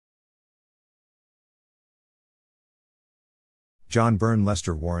John Byrne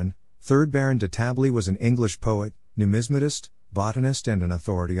Leicester Warren, 3rd Baron de Tabley, was an English poet, numismatist, botanist and an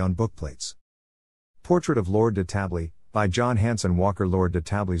authority on bookplates. Portrait of Lord de Tabley, by John Hanson Walker. Lord de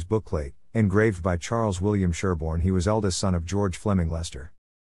Tabley's bookplate, engraved by Charles William Sherborn He, was eldest son of George Fleming Leicester.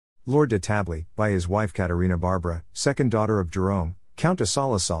 Lord de Tabley, by his wife Catherina Barbara, second daughter of Jerome, Count de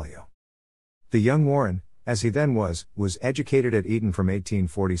Salis-Soglio. The young Warren, as he then was educated at Eton from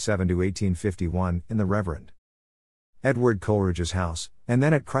 1847 to 1851, in the Reverend Edward Coleridge's house, and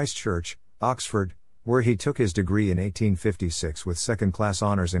then at Christ Church, Oxford, where he took his degree in 1856 with second-class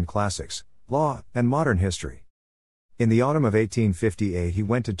honours in classics, law, and modern history. In the autumn of 1858 he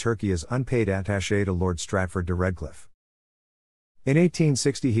went to Turkey as unpaid attaché to Lord Stratford de Redcliffe. In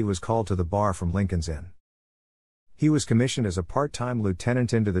 1860 he was called to the bar from Lincoln's Inn. He was commissioned as a part-time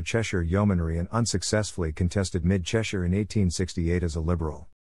lieutenant into the Cheshire Yeomanry and unsuccessfully contested mid-Cheshire in 1868 as a Liberal.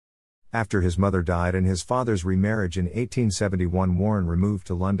 After his mother died and his father's remarriage in 1871, Warren removed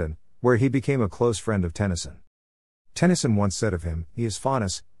to London, where he became a close friend of Tennyson. Tennyson once said of him, "He is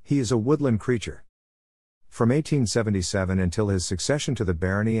faunus, he is a woodland creature." From 1877 until his succession to the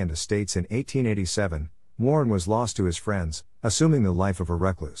barony and estates in 1887, Warren was lost to his friends, assuming the life of a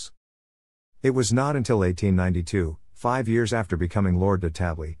recluse. It was not until 1892, 5 years after becoming Lord de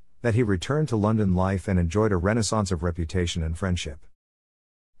Tabley, that he returned to London life and enjoyed a renaissance of reputation and friendship.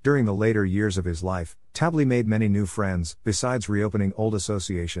 During the later years of his life, Tabley made many new friends, besides reopening old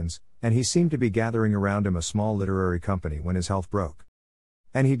associations, and he seemed to be gathering around him a small literary company when his health broke.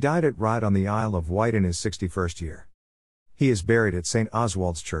 And he died at Ryde on the Isle of Wight in his 61st year. He is buried at St.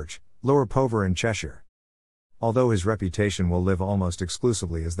 Oswald's Church, Lower Pover in Cheshire. Although his reputation will live almost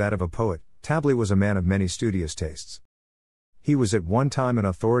exclusively as that of a poet, Tabley was a man of many studious tastes. He was at one time an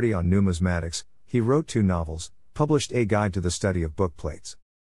authority on numismatics. He wrote 2 novels, published A Guide to the Study of Bookplates,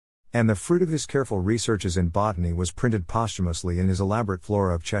 and the fruit of his careful researches in botany was printed posthumously in his elaborate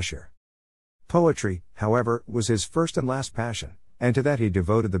Flora of Cheshire. Poetry, however, was his first and last passion, and to that he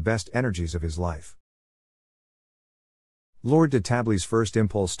devoted the best energies of his life. Lord de Tabley's first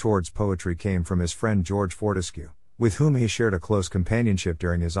impulse towards poetry came from his friend George Fortescue, with whom he shared a close companionship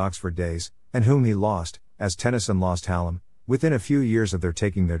during his Oxford days, and whom he lost, as Tennyson lost Hallam, within a few years of their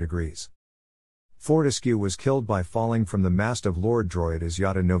taking their degrees. Fortescue was killed by falling from the mast of Lord Droit's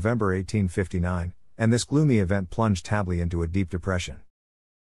yacht in November 1859, and this gloomy event plunged Tabley into a deep depression.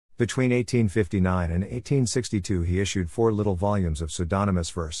 Between 1859 and 1862 he issued 4 little volumes of pseudonymous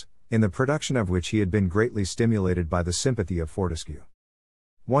verse, in the production of which he had been greatly stimulated by the sympathy of Fortescue.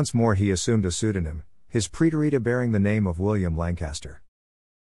 Once more he assumed a pseudonym, his praetorita bearing the name of William Lancaster.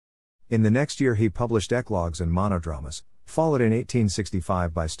 In the next year he published eclogues and monodramas, followed in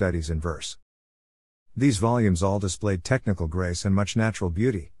 1865 by studies in verse. These volumes all displayed technical grace and much natural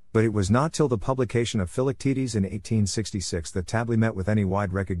beauty, but it was not till the publication of Philoctetes in 1866 that Tabley met with any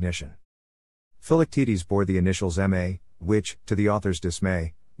wide recognition. Philoctetes bore the initials M.A., which, to the author's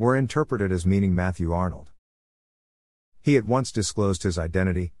dismay, were interpreted as meaning Matthew Arnold. He at once disclosed his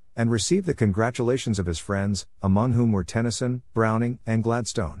identity, and received the congratulations of his friends, among whom were Tennyson, Browning, and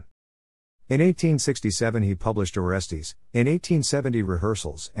Gladstone. In 1867 he published Orestes, in 1870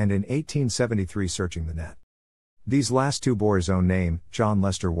 Rehearsals, and in 1873 Searching the Net. These last 2 bore his own name, John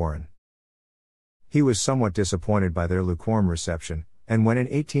Leicester Warren. He was somewhat disappointed by their lukewarm reception, and when in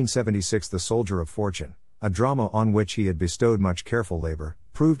 1876 The Soldier of Fortune, a drama on which he had bestowed much careful labor,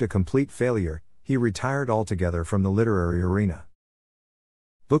 proved a complete failure, he retired altogether from the literary arena.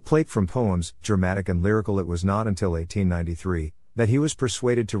 Bookplate from poems, dramatic and lyrical. It was not until 1893 that he was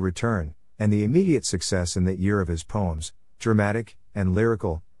persuaded to return, and the immediate success in that year of his poems, dramatic and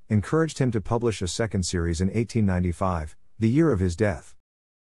lyrical, encouraged him to publish a second series in 1895, the year of his death.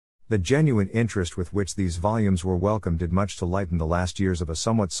 The genuine interest with which these volumes were welcomed did much to lighten the last years of a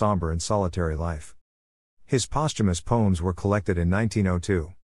somewhat somber and solitary life. His posthumous poems were collected in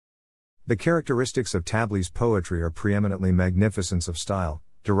 1902. The characteristics of Tabley's poetry are preeminently magnificence of style,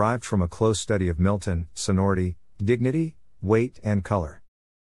 derived from a close study of Milton, sonority, dignity, weight, and color.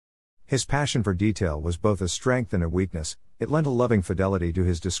 His passion for detail was both a strength and a weakness. It lent a loving fidelity to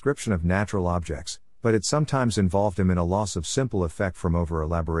his description of natural objects, but it sometimes involved him in a loss of simple effect from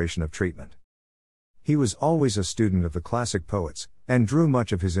over-elaboration of treatment. He was always a student of the classic poets, and drew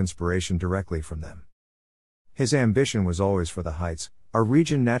much of his inspiration directly from them. His ambition was always for the heights, a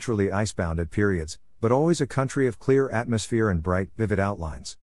region naturally icebound at periods, but always a country of clear atmosphere and bright, vivid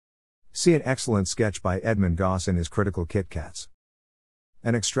outlines. See an excellent sketch by Edmund Gosse in his critical Kit Cats.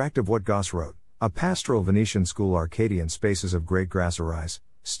 An extract of what Gosse wrote: a pastoral Venetian school Arcadian spaces of great grass arise,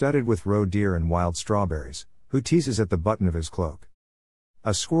 studded with roe deer and wild strawberries, who teases at the button of his cloak.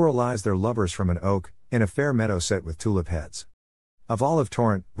 A squirrel eyes their lovers from an oak, in a fair meadow set with tulip heads. Of olive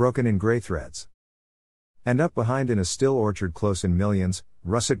torrent, broken in grey threads. And up behind in a still orchard close in millions,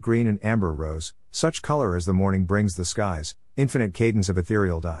 russet green and amber rose, such colour as the morning brings the skies, infinite cadence of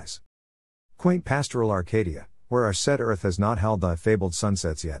ethereal dyes. Quaint pastoral Arcadia, where our said earth has not held thy fabled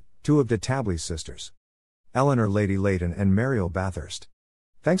sunsets yet, two of de Tabley's sisters. Eleanor Lady Leighton and Mariel Bathurst.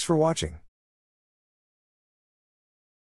 Thanks for watching.